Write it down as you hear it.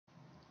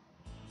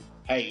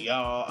Hey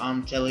y'all,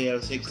 I'm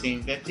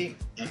Tillio1650,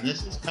 and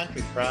this is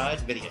Country Fried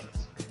Videos.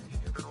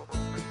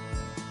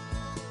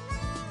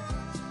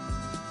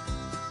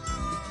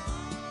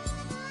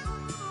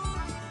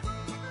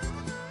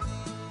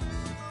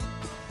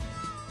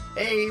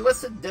 Hey,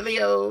 what's up,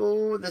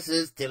 Tillio? This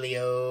is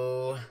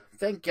Tillio.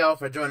 Thank y'all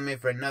for joining me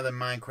for another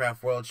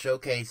Minecraft World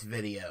Showcase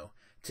video.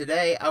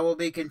 Today, I will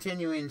be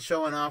continuing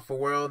showing off a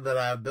world that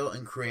I've built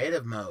in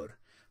creative mode.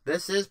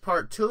 This is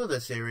part 2 of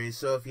the series,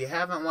 so if you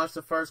haven't watched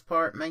the first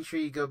part, make sure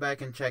you go back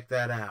and check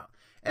that out.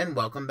 And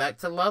welcome back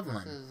to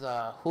Loveland. This is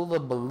Hula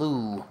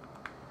Baloo.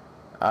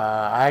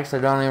 I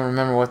actually don't even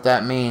remember what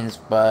that means,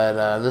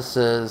 but this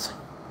is...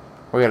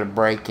 We're going to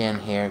break in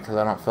here because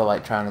I don't feel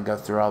like trying to go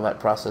through all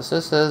that process.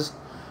 This is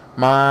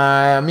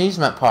my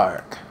amusement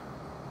park.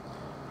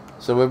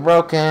 So we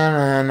broke in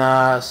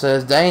and it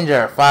says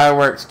danger,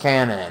 fireworks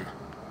cannon.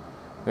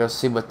 We'll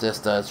see what this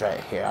does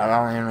right here. I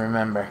don't even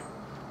remember.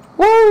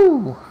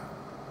 Woo!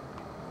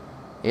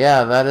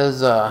 Yeah, that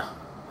is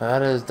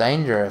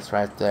dangerous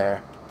right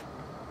there.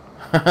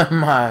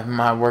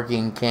 my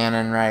working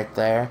cannon right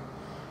there.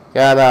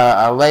 Got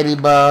a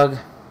ladybug,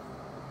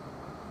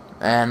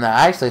 and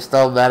I actually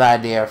stole that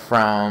idea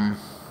from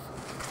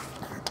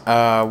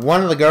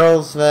one of the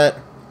girls that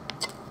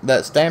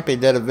Stampy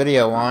did a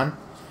video on.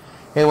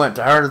 He went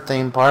to her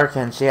theme park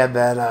and she had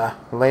that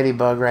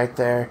ladybug right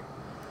there.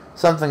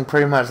 Something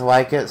pretty much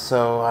like it,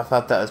 so I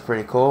thought that was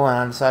pretty cool and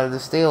I decided to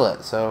steal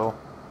it. So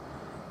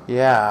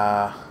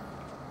yeah,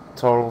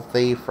 total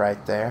thief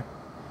right there.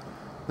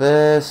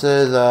 This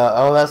is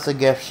oh, that's a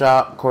gift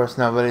shop. Of course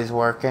nobody's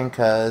working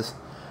because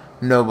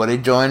nobody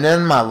joined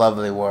in my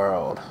lovely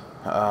world,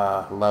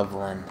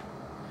 Loveland.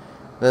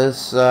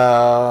 This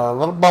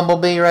little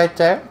bumblebee right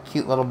there,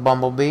 cute little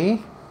bumblebee.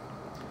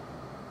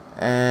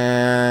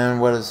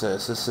 And what is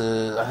this? This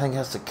is, I think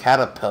that's a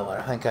caterpillar.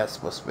 I think that's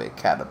supposed to be a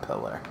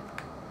caterpillar.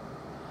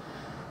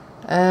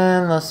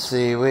 And let's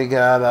see, we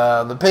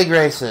got the pig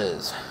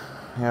races.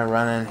 We're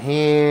running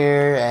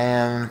here,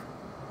 and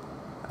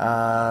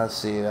let's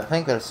see, I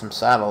think there's some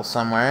saddles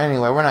somewhere.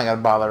 Anyway, we're not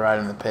gonna bother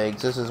riding the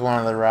pigs. This is one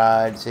of the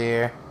rides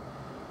here.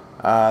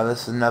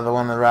 This is another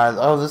one of the rides.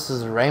 Oh, this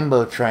is a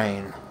rainbow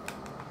train.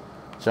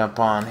 Jump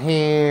on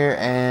here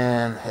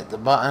and hit the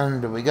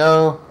button. Do we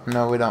go?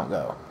 No, we don't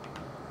go.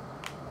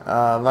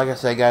 Like I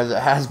said, guys, it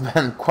has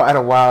been quite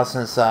a while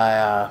since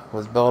I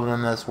was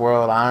building this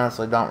world. I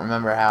honestly don't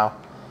remember how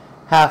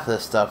half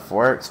this stuff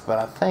works, but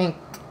I think,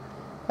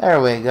 there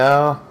we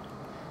go.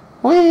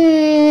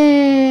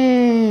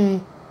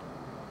 Whee!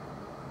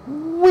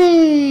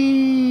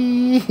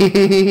 Whee!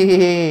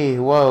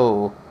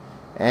 Whoa.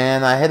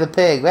 And I hit a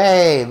pig.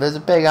 Hey, there's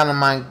a pig on the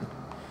mine.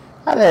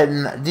 I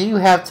didn't. Do you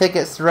have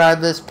tickets to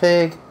ride this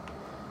pig?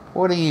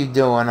 What are you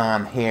doing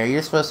on here?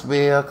 You're supposed to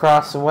be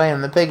across the way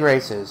in the pig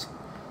races.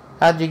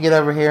 How'd you get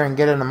over here and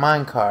get in a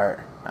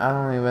minecart? I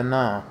don't even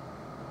know.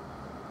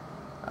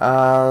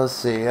 Let's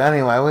see.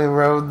 Anyway, we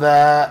rode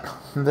that.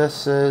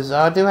 This is...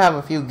 I do have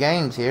a few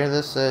games here.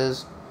 This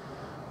is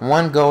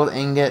 1 gold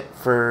ingot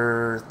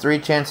for 3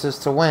 chances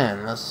to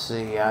win. Let's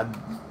see.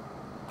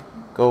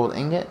 Gold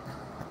ingot.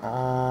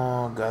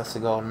 Oh, that's a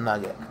gold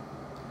nugget.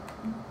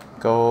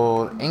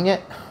 Gold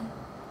ingot.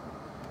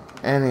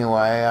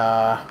 Anyway,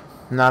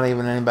 not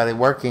even anybody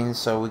working,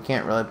 so we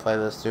can't really play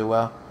this too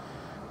well.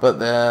 But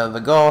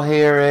the goal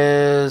here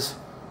is...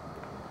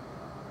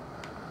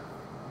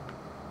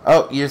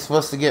 Oh, you're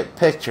supposed to get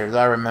pictures.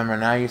 I remember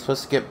now. You're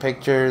supposed to get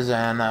pictures,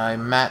 and I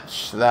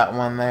match that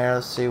one there.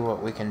 Let's see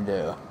what we can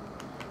do.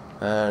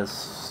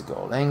 There's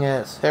gold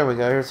ingots. Here we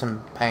go. Here's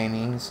some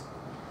paintings.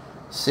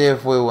 See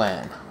if we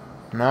win.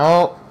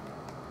 Nope.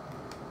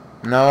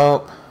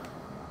 Nope.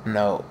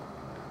 Nope.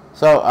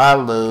 So I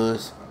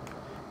lose.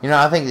 You know,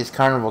 I think these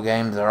carnival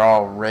games are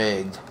all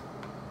rigged.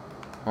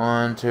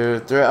 1, 2,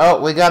 3. Oh,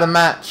 we got a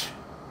match.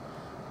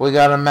 We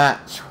got a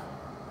match.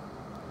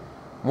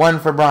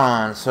 1 for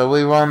bronze. So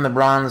we won the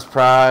bronze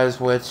prize,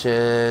 which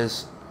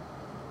is,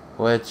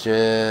 of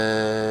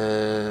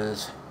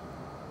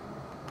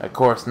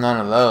course,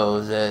 none of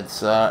those. It's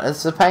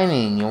the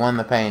painting. You won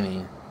the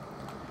painting.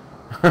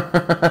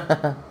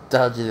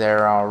 Told you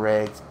they're all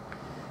rigged.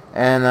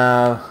 And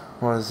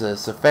what is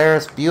this? The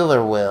Ferris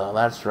Bueller wheel.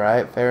 That's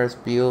right, Ferris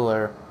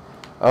Bueller.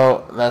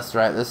 Oh, that's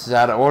right. This is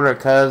out of order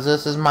because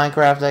this is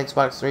Minecraft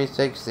Xbox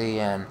 360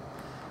 and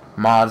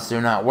mods do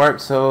not work,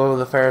 so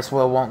the Ferris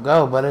wheel won't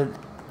go. But I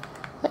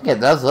think it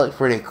does look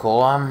pretty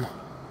cool. I'm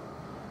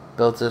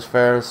built this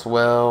Ferris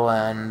wheel,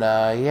 and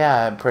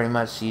yeah, pretty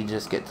much you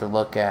just get to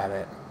look at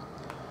it.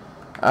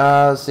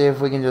 Let's see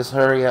if we can just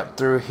hurry up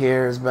through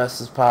here as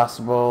best as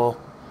possible.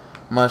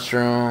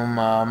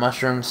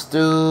 Mushroom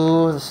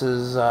stew. This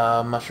is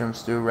mushroom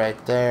stew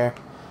right there.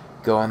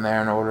 Go in there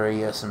and order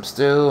you some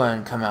stew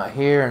and come out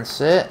here and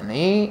sit and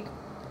eat.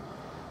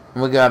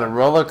 We got a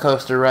roller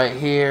coaster right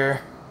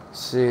here.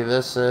 See,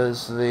 this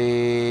is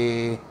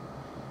the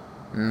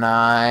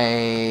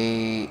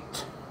Night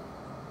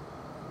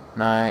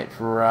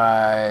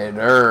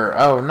Rider.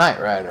 Oh, Night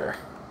Rider.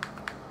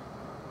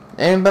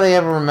 Anybody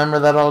ever remember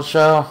that old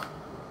show?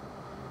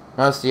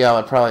 Most of y'all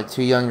are probably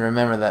too young to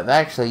remember that.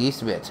 That actually used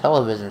to be a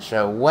television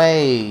show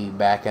way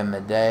back in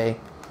the day.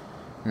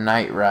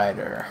 Knight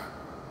Rider.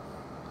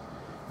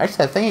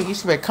 Actually, I think it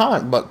used to be a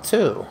comic book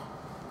too.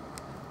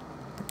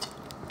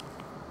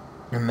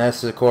 And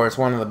this is, of course,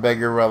 one of the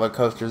bigger roller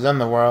coasters in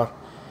the world.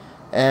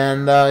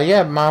 And,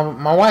 yeah,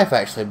 my wife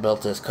actually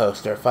built this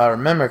coaster, if I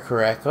remember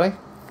correctly.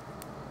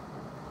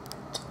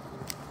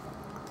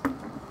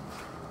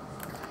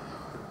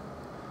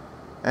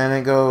 And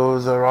it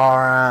goes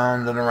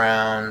around and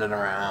around and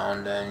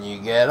around, and you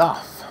get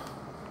off.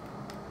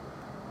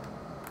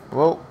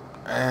 Whoa,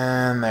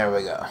 and there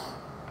we go.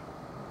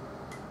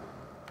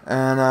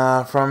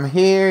 And from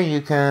here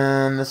you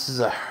can, this is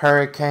a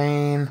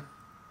hurricane.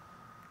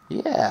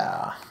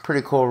 Yeah,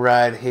 pretty cool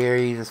ride here.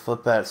 You just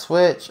flip that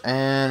switch,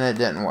 and it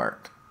didn't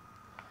work.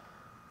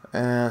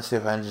 And let's see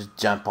if I can just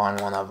jump on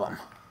one of them.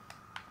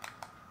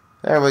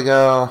 There we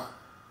go.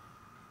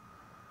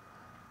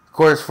 Of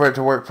course, for it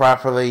to work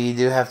properly, you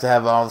do have to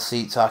have all the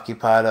seats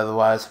occupied,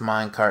 otherwise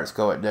mine carts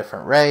go at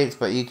different rates,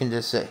 but you can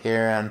just sit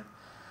here and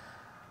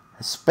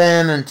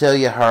spin until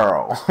you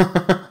hurl.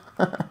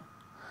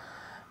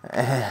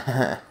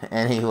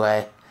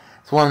 Anyway,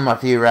 it's one of my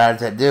few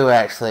rides that do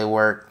actually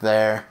work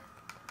there.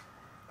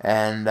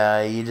 And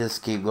you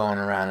just keep going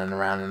around and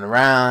around and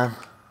around.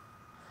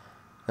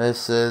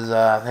 This is,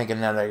 I think,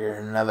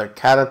 another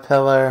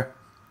caterpillar.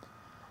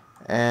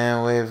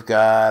 And we've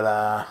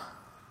got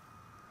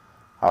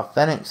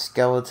authentic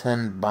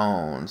skeleton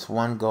bones,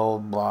 1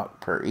 gold block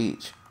per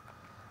each.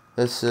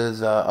 This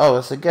is, oh,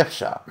 it's a gift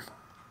shop.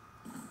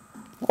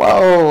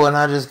 Whoa, and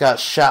I just got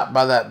shot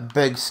by that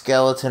big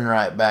skeleton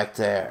right back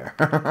there.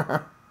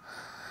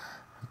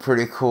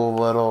 Pretty cool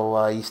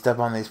little, you step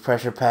on these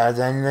pressure pads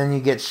and then you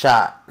get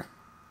shot.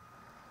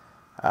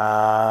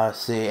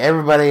 See,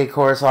 everybody, of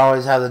course,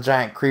 always has a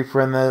giant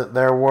creeper in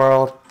their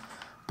world.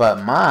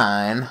 But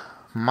mine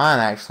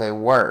actually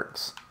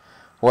works.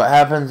 What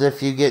happens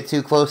if you get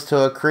too close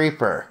to a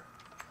creeper?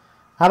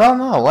 I don't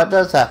know. What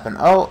does happen?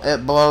 Oh,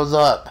 it blows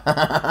up.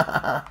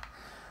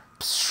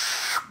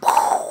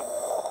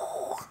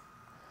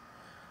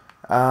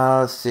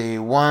 Let's see.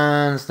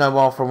 1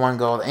 snowball for 1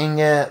 gold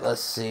ingot.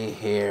 Let's see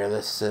here.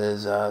 This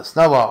is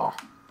snowball.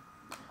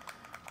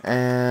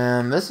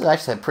 And this is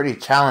actually a pretty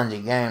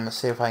challenging game. Let's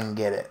see if I can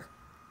get it.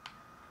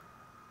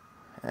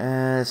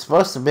 And it's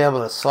supposed to be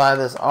able to slide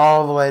this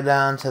all the way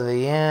down to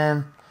the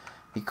end.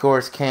 You, of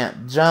course,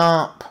 can't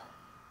jump.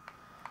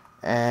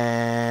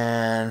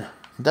 And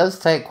it does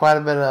take quite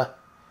a bit of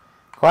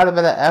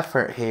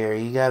effort here.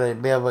 You gotta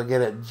be able to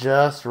get it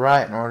just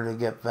right in order to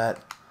get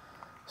that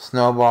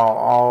snowball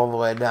all the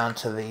way down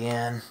to the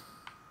end.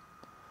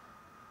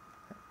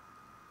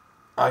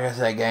 Like I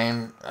said,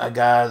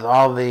 guys,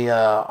 all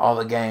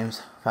the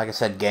games. Like I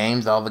said,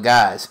 games, all the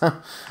guys.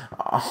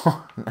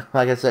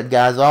 Like I said,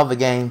 guys, all the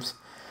games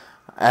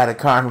at a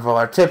carnival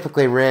are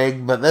typically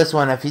rigged, but this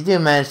one, if you do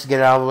manage to get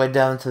it all the way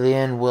down to the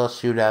end, will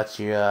shoot out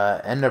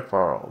your ender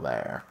pearl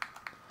there.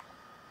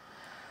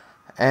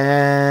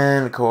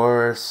 And of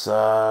course,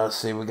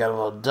 see, we got a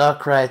little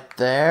duck right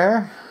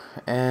there,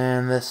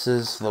 and this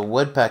is the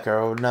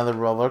woodpecker, another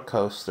roller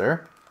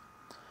coaster.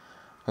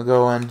 I'll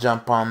go and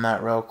jump on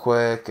that real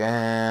quick,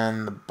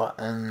 and the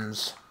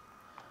button's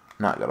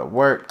not gonna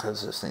work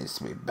because this needs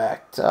to be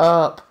backed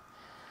up.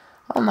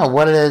 I don't know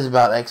what it is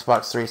about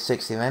Xbox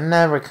 360. They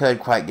never could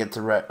quite get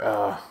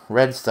the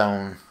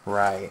redstone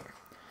right.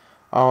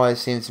 Always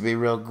seems to be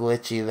real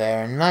glitchy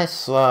there.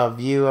 Nice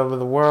view over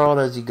the world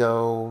as you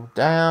go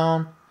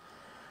down,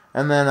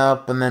 and then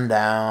up, and then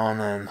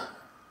down, and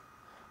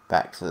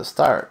back to the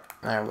start.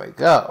 There we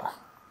go.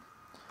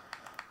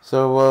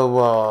 So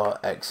we'll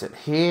exit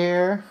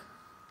here.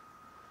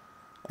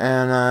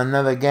 And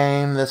another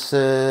game. This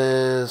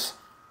is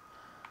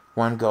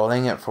 1 gold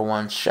ingot for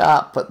 1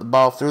 shot. Put the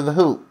ball through the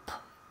hoop.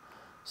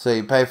 So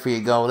you pay for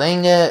your gold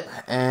ingot,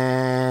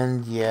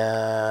 and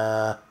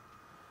you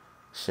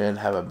should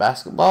have a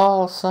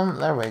basketball.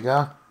 There we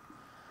go.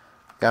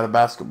 Got a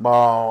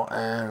basketball,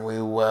 and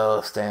we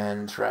will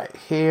stand right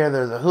here.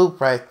 There's a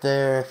hoop right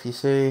there, if you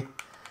see.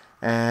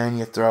 And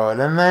you throw it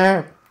in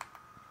there.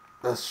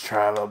 Let's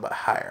try a little bit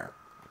higher.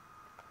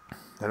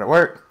 Did it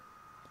work?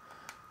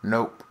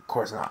 Nope, of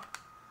course not.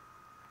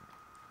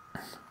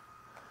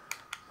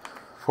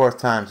 4th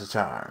time's the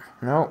charm.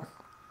 Nope.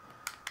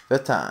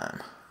 5th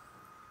time.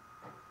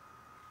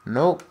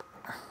 Nope.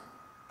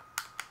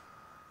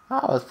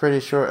 I was pretty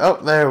sure. Oh,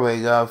 there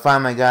we go.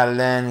 Finally got it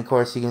in. Of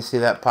course, you can see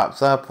that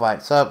pops up,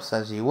 lights up,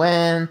 says you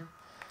win.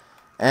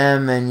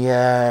 And then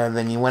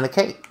you win a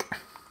cake.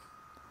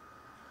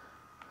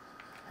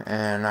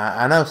 And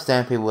I know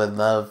Stampy would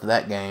love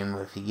that game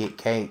if you get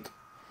cake.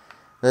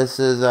 This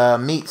is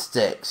meat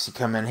sticks. You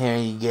come in here,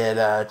 you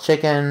get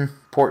chicken,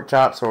 pork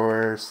chops,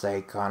 or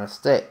steak on a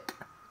stick.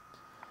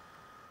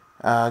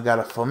 Got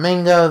a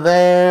flamingo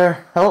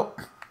there. Oh,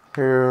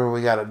 here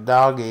we got a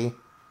doggy.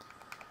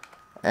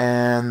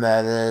 And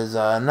that is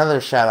another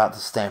shout out to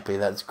Stampy.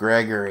 That's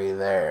Gregory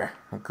there.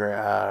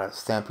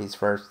 Stampy's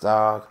first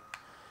dog.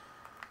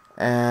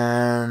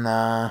 And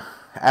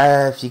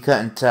if you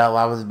couldn't tell,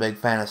 I was a big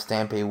fan of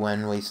Stampy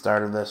when we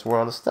started this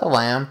world. I still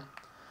am.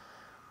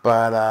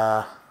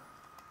 But,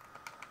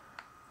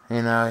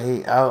 you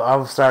know,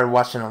 I started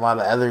watching a lot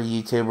of other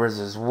YouTubers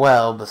as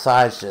well,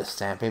 besides just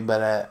Stampy.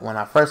 But when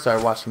I first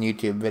started watching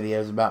YouTube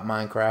videos about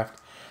Minecraft,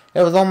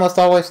 it was almost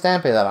always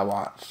Stampy that I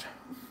watched.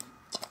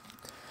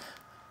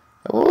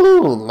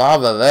 Ooh,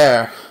 lava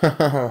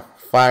there.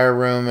 Fire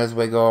room as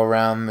we go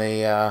around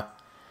the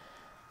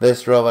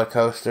this roller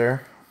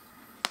coaster.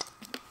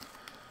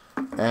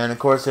 And of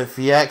course, if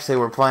you actually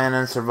were playing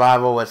in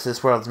survival, which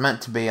this world's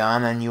meant to be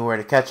on, and you were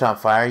to catch on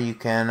fire, you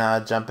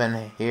can jump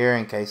in here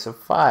in case of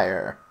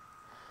fire.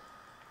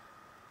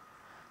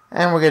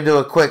 And we're going to do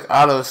a quick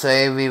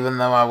autosave, even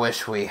though I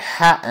wish we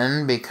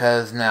hadn't,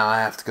 because now I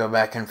have to go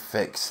back and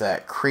fix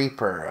that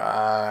creeper.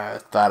 I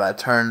thought I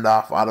turned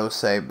off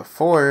autosave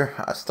before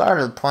I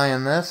started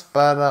playing this,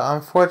 but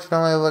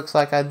unfortunately it looks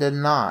like I did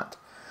not.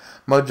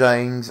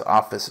 Mojang's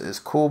office is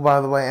cool,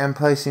 by the way, and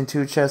placing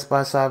two chests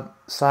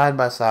side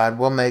by side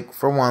will make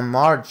for one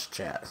large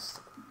chest.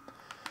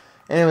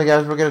 Anyway,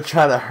 guys, we're going to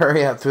try to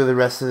hurry up through the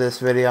rest of this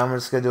video. I'm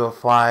just going to do a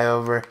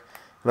flyover.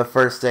 The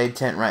first aid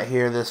tent right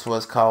here, this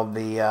was called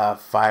the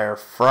Fire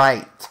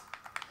Fright.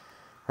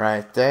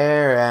 Right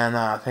there, and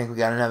I think we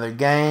got another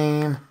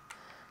game.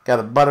 Got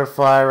a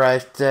butterfly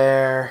right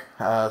there.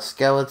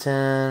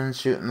 Skeleton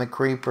shooting the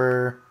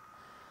creeper.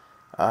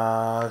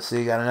 So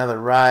you got another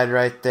ride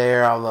right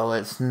there, although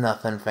it's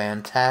nothing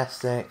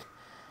fantastic.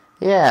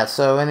 Yeah,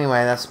 so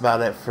anyway, that's about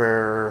it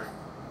for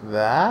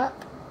that.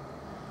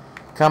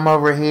 Come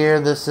over here.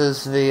 This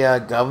is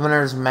the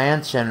governor's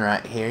mansion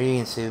right here. You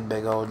can see the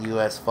big old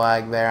U.S.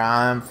 flag there.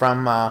 I'm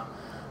from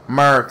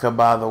America,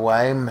 by the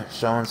way.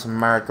 Showing some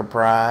America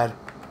pride.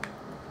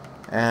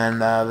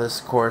 And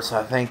this, of course,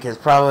 I think is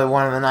probably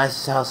one of the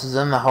nicest houses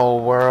in the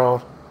whole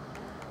world.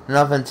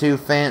 Nothing too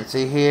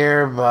fancy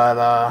here,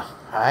 but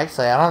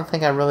actually, I don't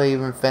think I really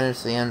even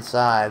finished the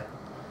inside.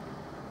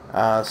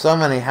 So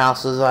many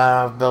houses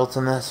I've built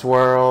in this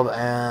world,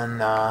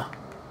 and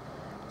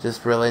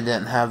just really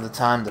didn't have the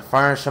time to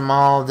furnish them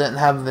all. Didn't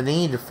have the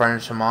need to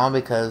furnish them all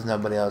because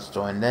nobody else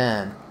joined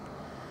in.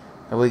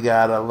 And we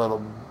got a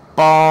little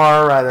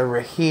bar right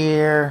over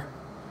here.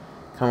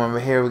 Come over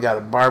here, we got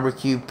a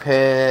barbecue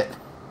pit.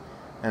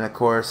 And of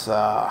course,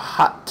 a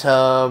hot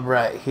tub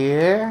right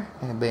here.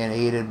 Being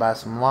heated by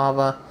some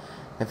lava.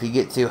 If you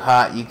get too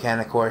hot, you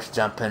can, of course,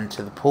 jump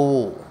into the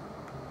pool.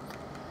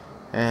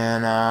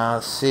 And,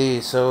 let's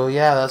see. So,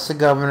 yeah, that's the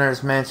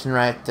governor's mansion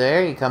right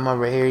there. You come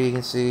over here, you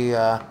can see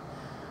a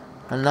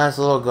nice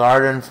little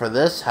garden for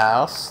this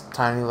house.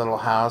 Tiny little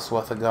house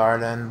with a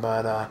garden,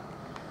 but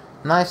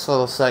nice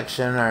little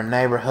section or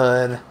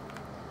neighborhood.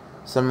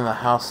 Some of the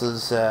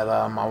houses that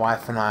my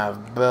wife and I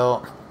have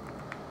built.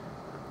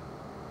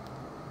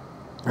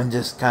 And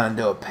just kind of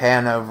do a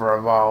pan over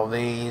of all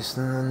these.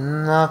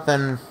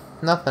 Nothing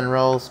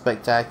real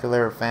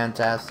spectacular or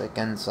fantastic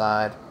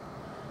inside.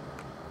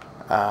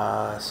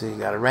 So you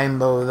got a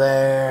rainbow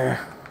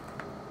there.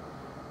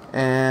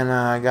 And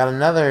I got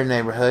another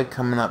neighborhood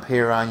coming up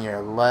here on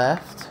your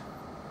left.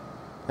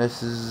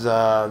 This is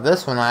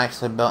this one I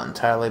actually built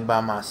entirely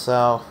by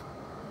myself.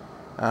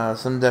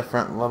 Some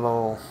different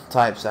little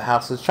types of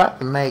houses. Tried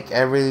to make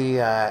every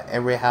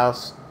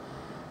house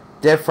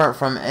different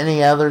from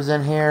any others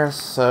in here,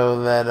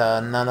 so that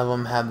none of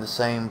them have the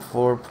same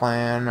floor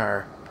plan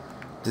or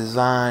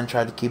design.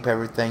 Tried to keep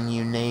everything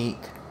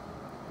unique.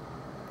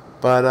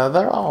 But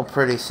they're all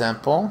pretty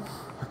simple.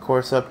 Of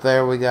course, up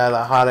there we got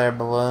a hot air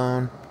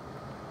balloon.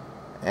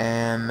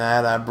 And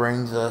that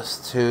brings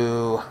us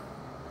to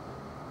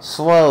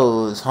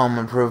Slow's Home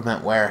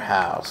Improvement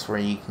Warehouse, where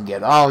you can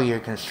get all your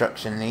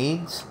construction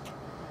needs.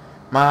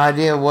 My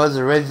idea was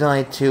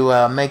originally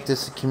to make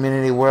this a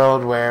community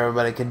world where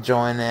everybody could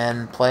join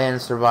in, play in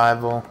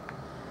survival,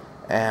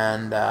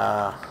 and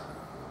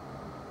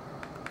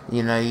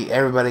you know,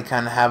 everybody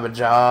kind of have a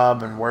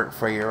job and work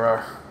for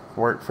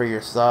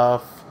your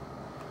stuff.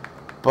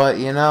 But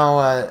you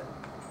know,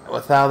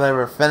 without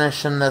ever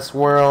finishing this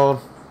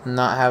world,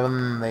 not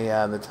having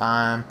the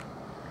time,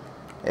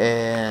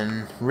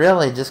 and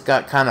really just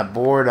got kind of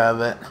bored of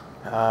it.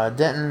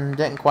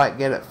 Didn't quite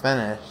get it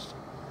finished.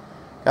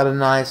 Got a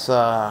nice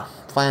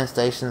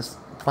plantation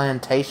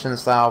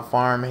style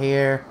farm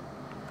here.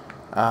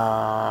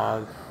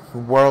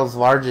 World's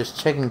largest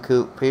chicken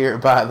coop here,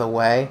 by the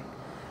way.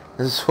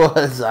 This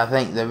was, I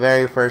think, the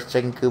very first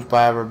chicken coop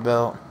I ever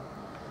built.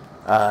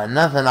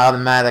 Nothing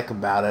automatic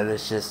about it.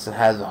 It's just, it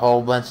has a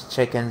whole bunch of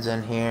chickens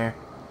in here.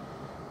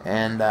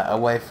 And a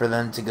way for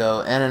them to go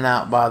in and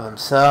out by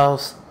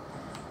themselves.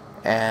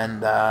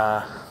 And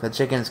the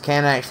chickens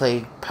can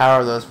actually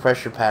power those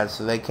pressure pads,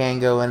 so they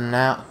can go in and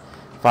out.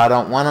 If I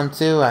don't want them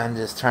to, I can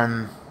just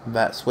turn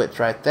that switch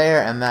right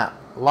there, and that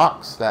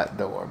locks that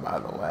door, by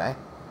the way.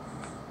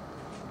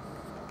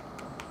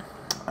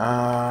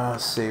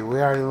 Let's see, we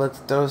already looked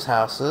at those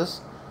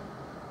houses.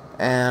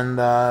 And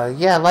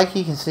yeah, like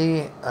you can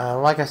see,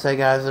 like I say,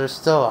 guys, there's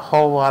still a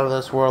whole lot of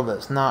this world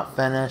that's not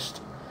finished.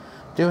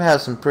 Do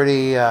have some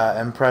pretty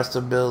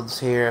impressive builds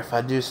here, if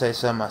I do say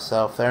so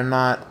myself. They're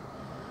not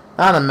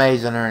Not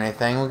amazing or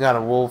anything. We got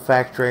a wool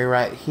factory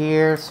right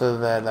here so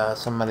that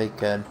somebody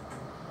could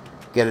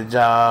get a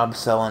job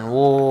selling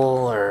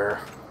wool or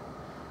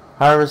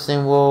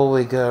harvesting wool.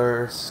 We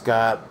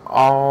got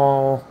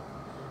all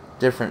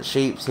different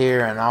sheeps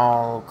here in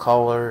all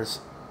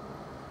colors.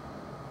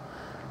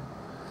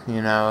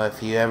 You know,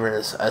 if you ever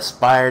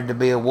aspired to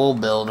be a wool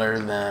builder,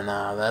 then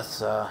that's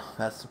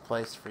the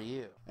place for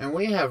you. And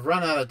we have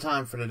run out of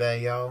time for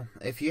today, y'all.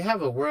 If you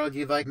have a world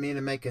you'd like me to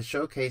make a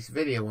showcase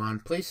video on,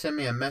 please send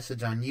me a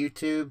message on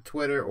YouTube,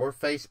 Twitter, or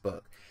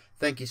Facebook.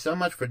 Thank you so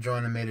much for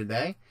joining me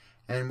today,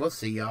 and we'll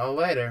see y'all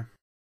later.